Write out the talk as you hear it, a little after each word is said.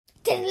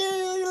Get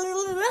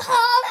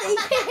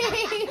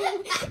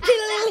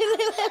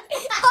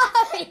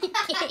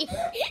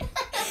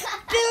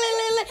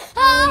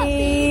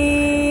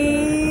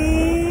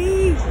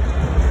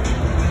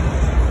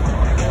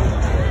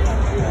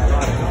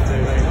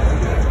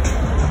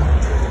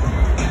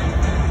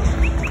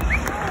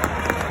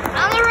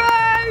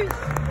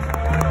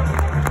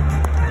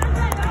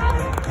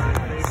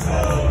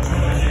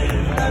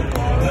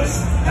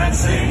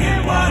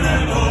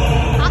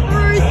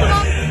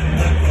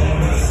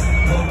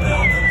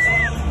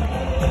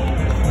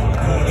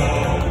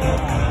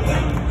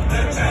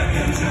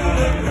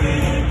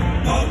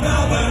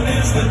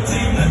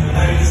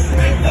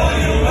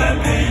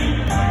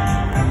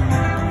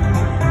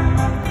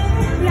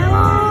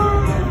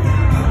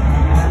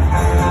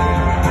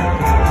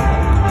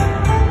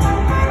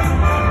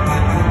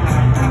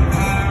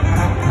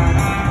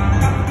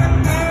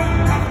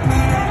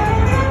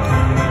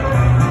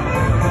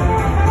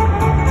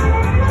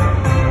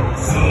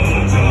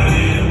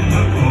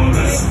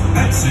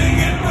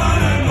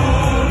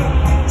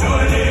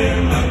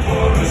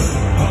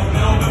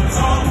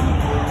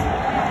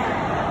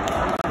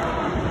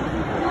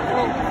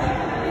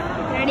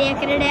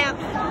it out.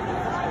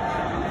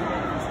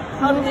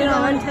 Moving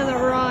on to the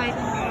right.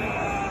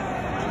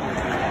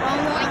 Oh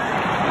my.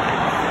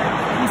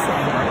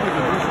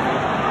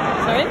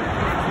 Sorry?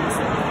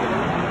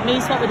 Me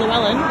swap with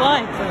Llewellyn?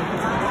 Why?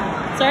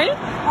 Sorry?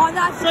 Oh,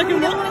 that's so you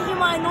don't want to hear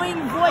my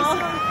annoying voice. Oh.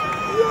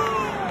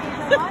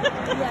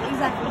 Yeah,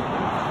 exactly.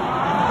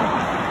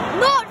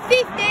 Not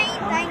 15,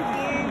 thank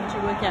you. Did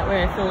you work out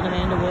where Phil and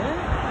Amanda were?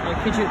 Like,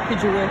 could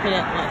you work it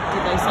out? Like,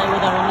 did they say where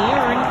they were near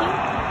or anything?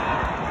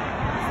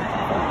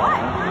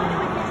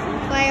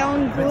 Play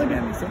on good.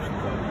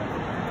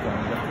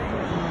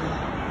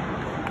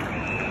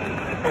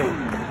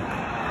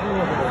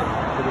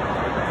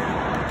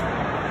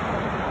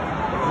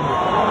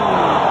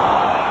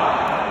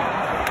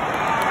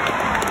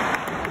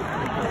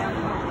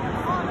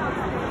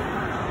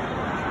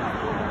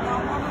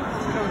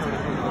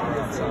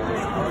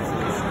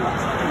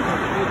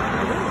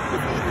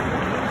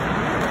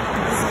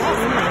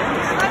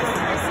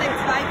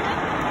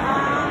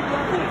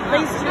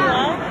 These two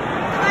are.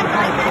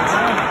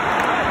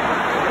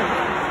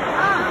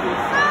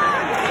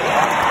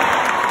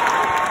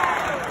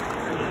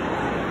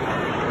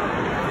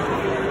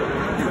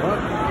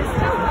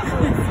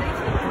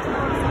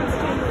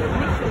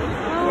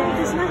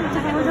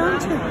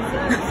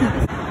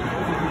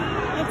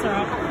 That's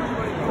alright.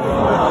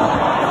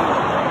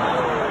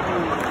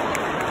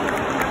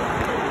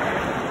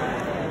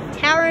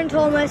 Tara and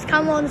Thomas,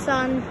 come on,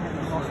 son.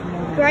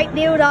 Great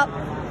build up.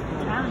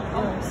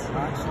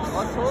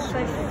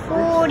 So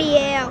 40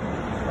 out.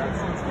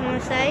 I'm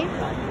gonna say. No,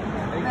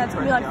 it's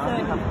gonna be like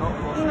 30.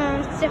 No,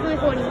 it's definitely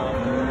 40.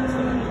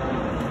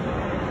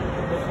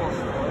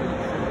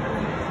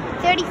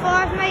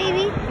 35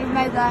 maybe. He's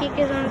made that. Kick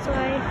is on its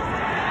way.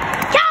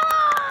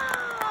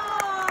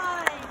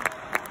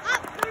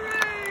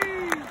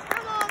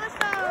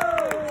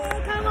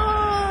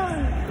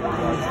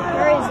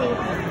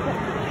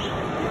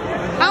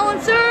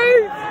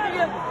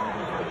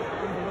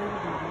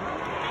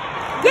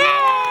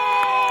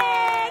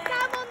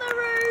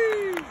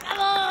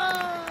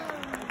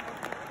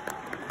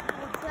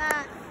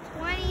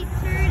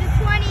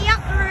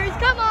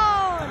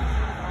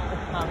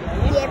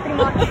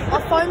 Our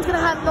phone's gonna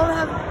have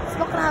it's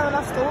not gonna have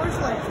enough storage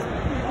left.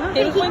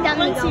 Yeah,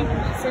 once he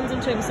sends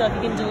them to himself,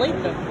 you can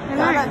delete them.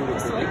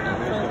 Just delete them.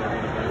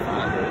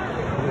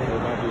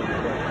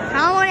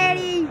 Come on,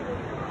 Eddie.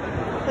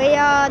 We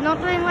are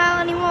not doing well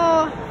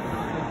anymore.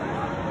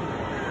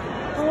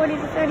 40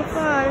 to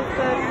 35,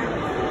 but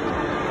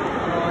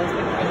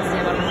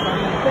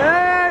go.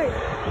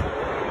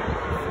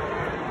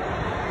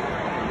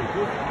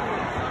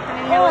 I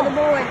don't know where the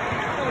ball went.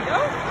 There we go.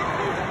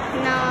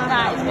 No.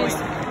 Nah, he's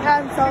missed. No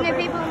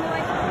people in the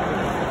way.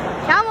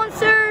 Come on,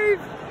 serve.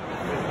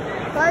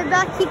 Go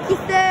back, kick your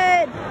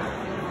third.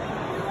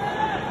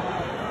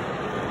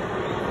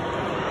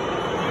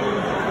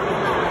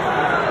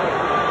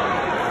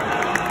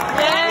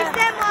 Yeah.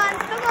 Them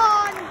ones, come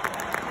on.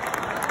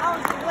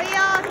 We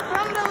are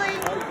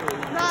crumbling,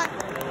 but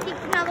kick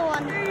another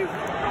one.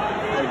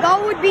 A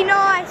goal would be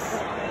nice.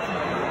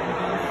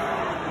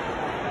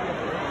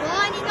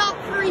 Lining up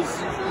for his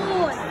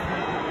fourth.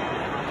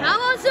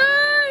 Come on,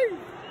 serve.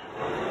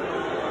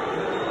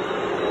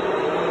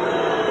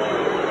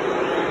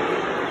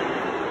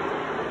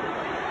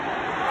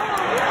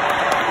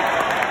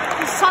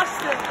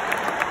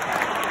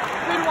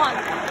 Good one.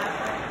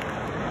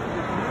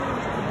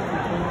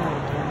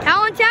 Come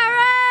on,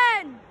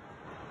 Taron!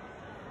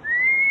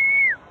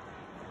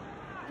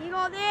 You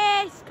got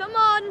this, come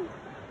on.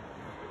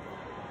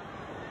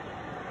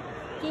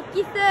 Kick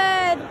your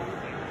third.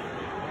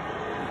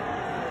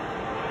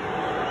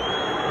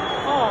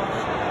 Oh.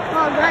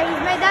 Oh great,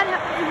 he's made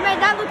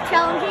that look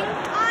challenging.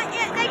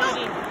 Yeah,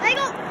 they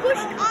got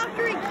pushed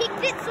after he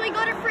kicked it, so he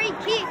got a free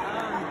kick.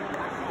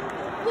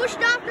 Pushed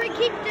after he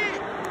kicked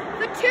it.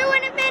 For 2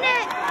 in a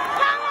minute.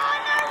 Come on,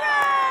 the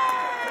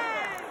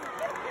run!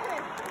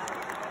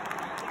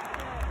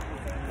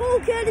 Paul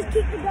Curtis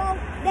kicked the goal,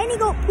 then he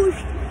got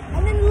pushed,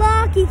 and then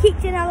Larky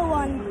kicked another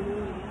one.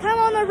 Come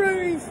on the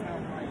Roos.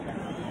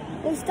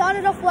 We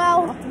started off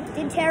well,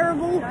 did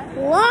terrible.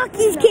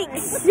 Larky's kicked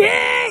 6!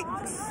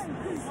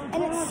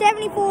 And it's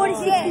 74 to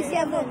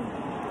 67.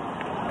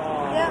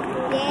 Yeah,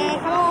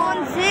 come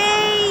on,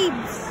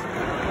 Zeebs.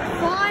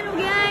 Final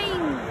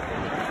game.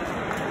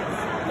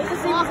 It's a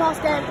super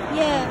fast game.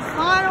 Yeah,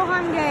 final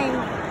home game.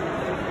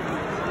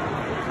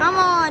 Come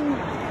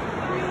on.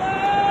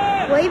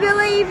 We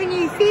believe in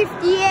you.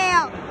 50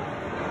 out.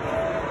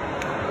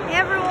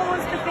 Everyone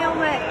wants to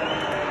film it.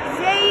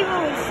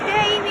 Zeeble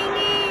steaming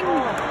in.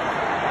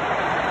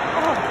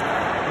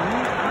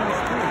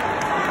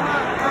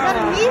 Is that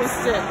a miss?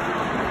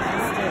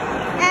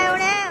 Oh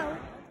no.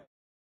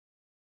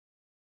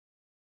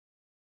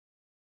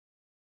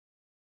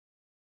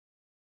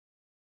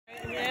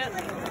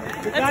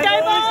 Let's go,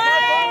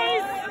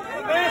 boys!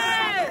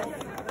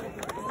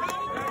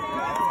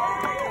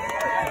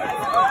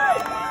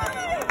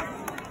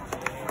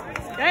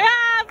 Go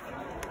up!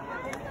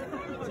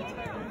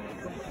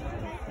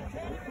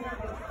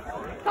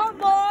 Come,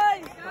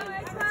 boys!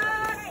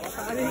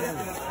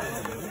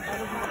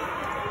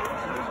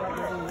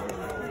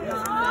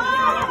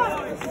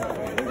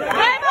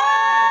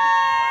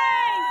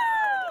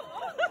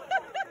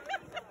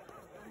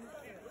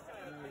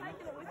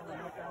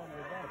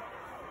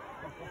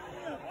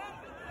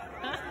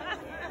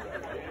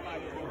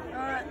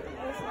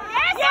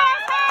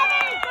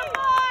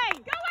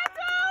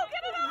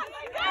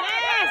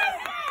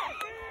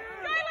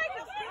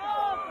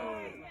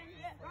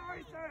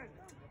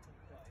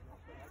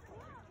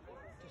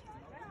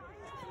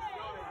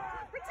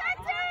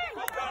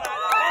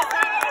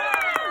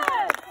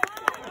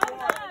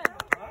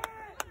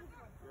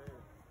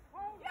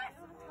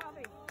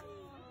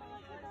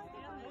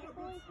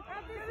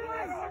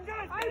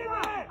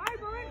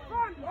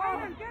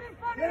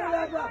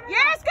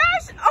 Yes,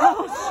 guys!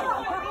 Oh, shit!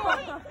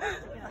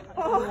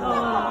 Oh.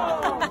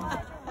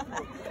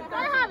 Go,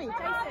 Harvey.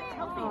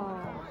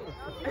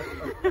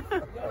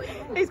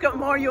 He's got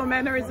more of your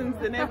mannerisms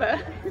than ever.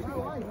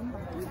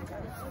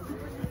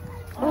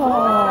 Oh,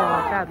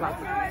 bad luck.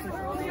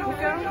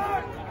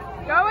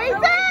 Go,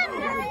 Ethan!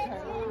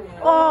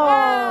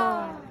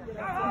 Oh!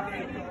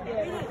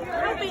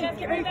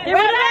 Give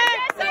it up!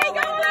 Jesse!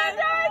 Go,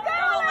 Orlando! Go,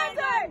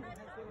 Orlando!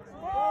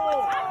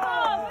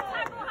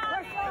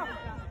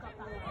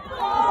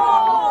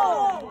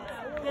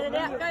 Get it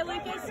out. Go,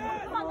 Lucas.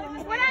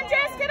 Well done,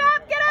 Jess. Get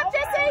up,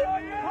 Jesse.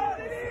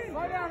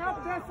 Go down, up,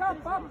 Jess,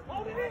 up.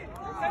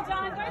 Go,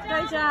 John. Go,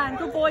 John.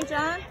 Good boy,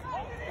 John.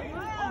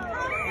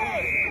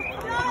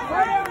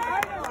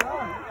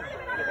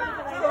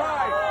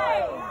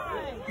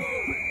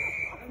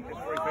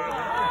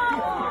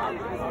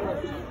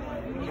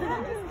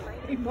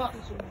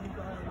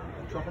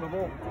 Dropping the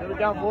ball. Here we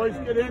go, boys.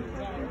 Get in.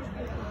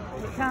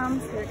 Here it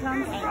comes. Let's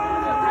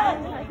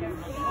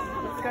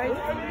go.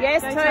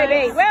 Yes,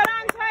 Toby. Well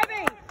done,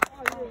 Toby.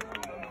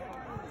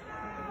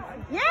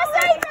 Yes,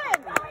 Ethan.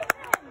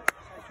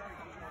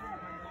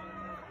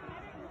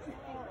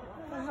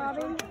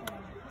 Harvey.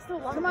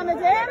 Come on,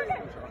 Adam.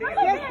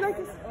 Yes,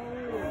 Lucas.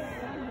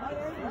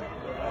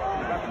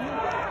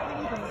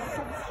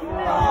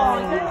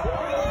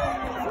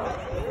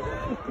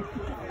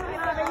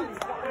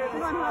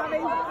 Come on,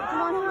 Harvey.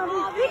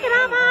 Pick it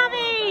up,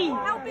 Harvey.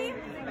 Help him.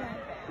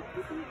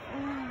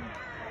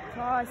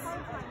 Nice.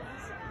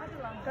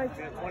 Go.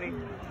 20.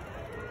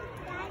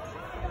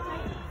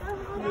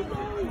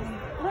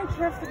 I don't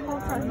care if the ball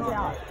runs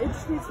out. It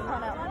just needs to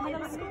run out.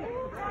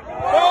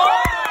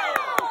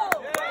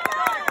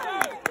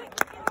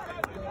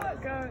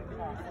 Go.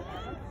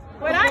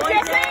 Well done,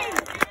 Jesse.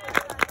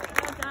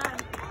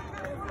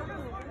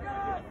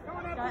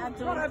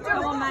 Go, Abdul.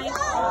 Come on, mate. It's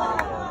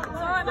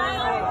all right,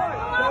 mate.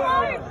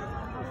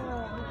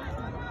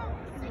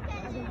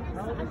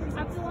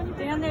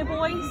 Down there,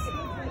 boys.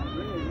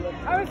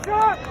 Have a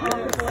shot!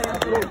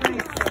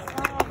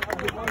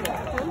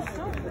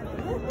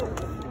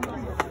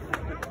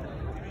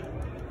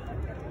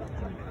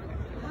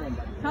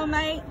 Come on,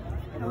 mate.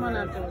 Come on,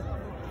 Abdul.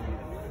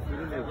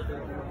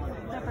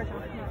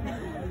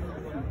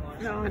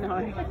 No, I know.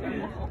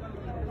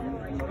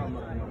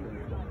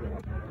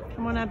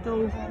 Come on,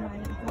 Abdul.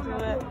 Do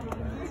it.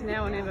 It's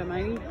now or never,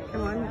 matey.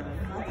 Come on.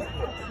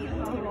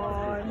 Come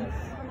on.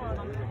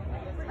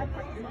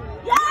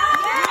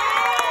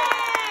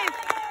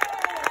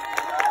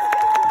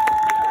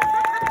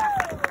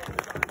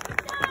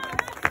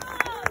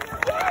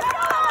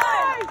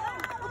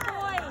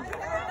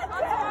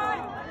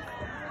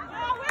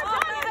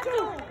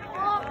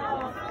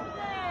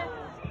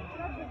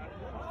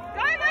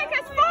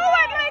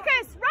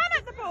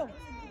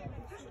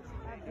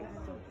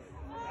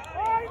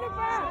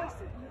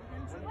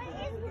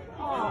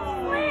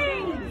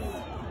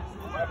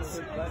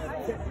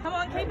 Come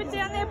on, keep it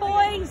down there,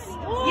 boys.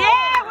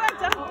 Yeah, well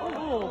done.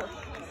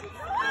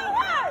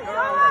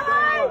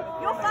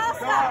 You're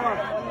faster.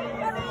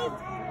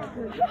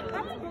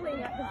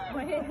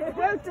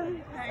 Well done.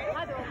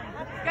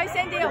 Go,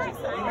 Sandil.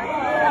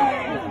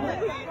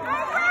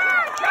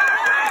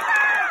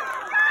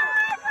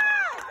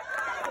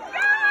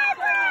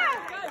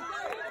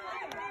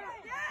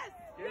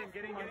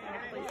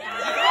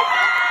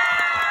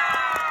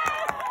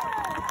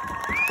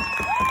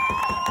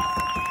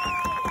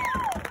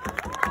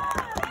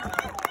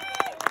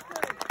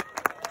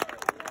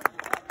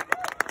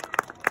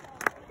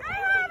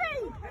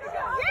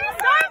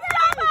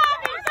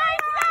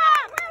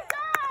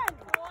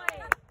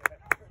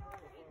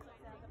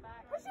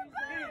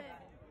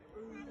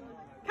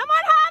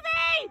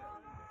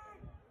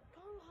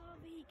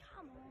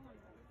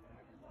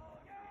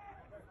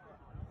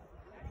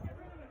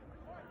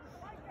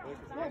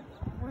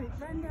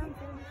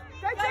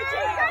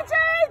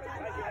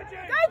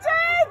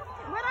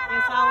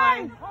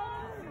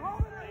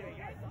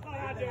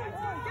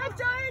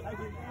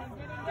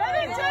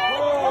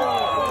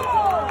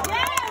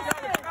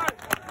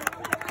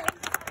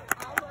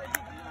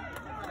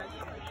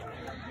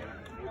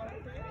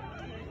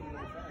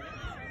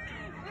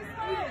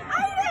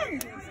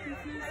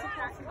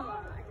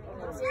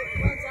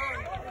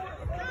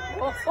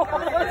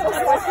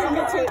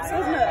 Fingertips,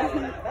 wasn't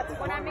it? That's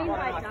what I mean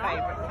by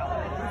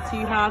that.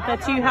 Too hard, they're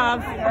too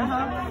hard.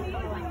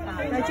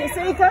 Go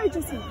Jessie, go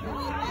Jessie.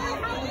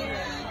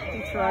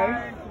 Good throw.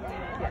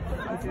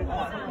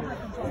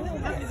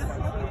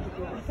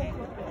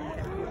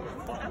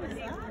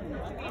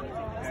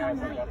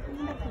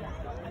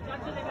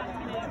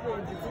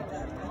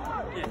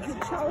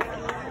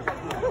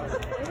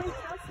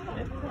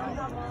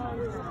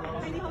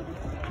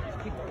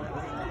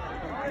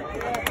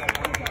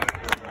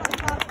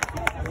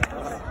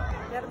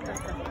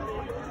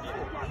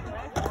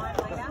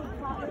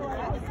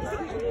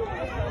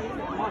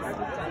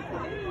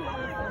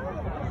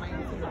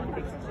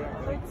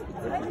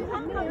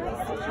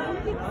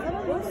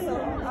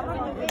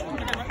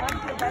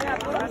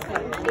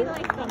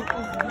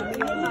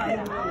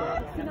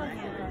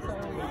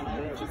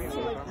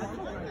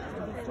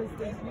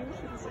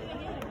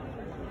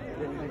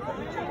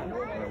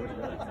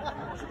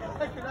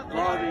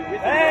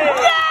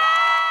 Hey!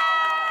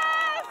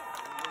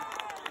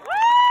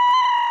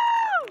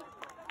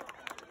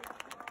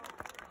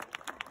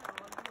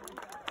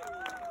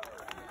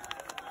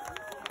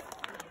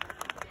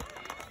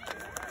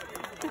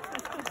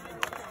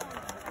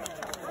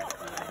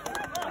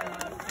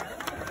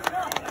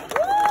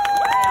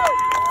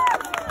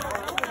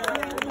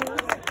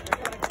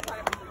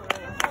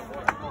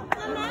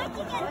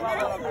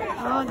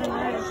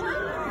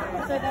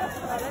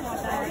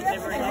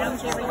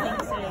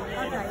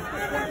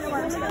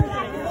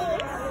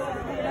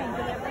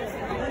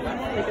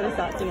 They're going to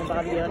start singing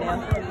Barbie now.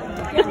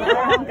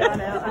 I'm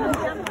going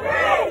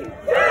out.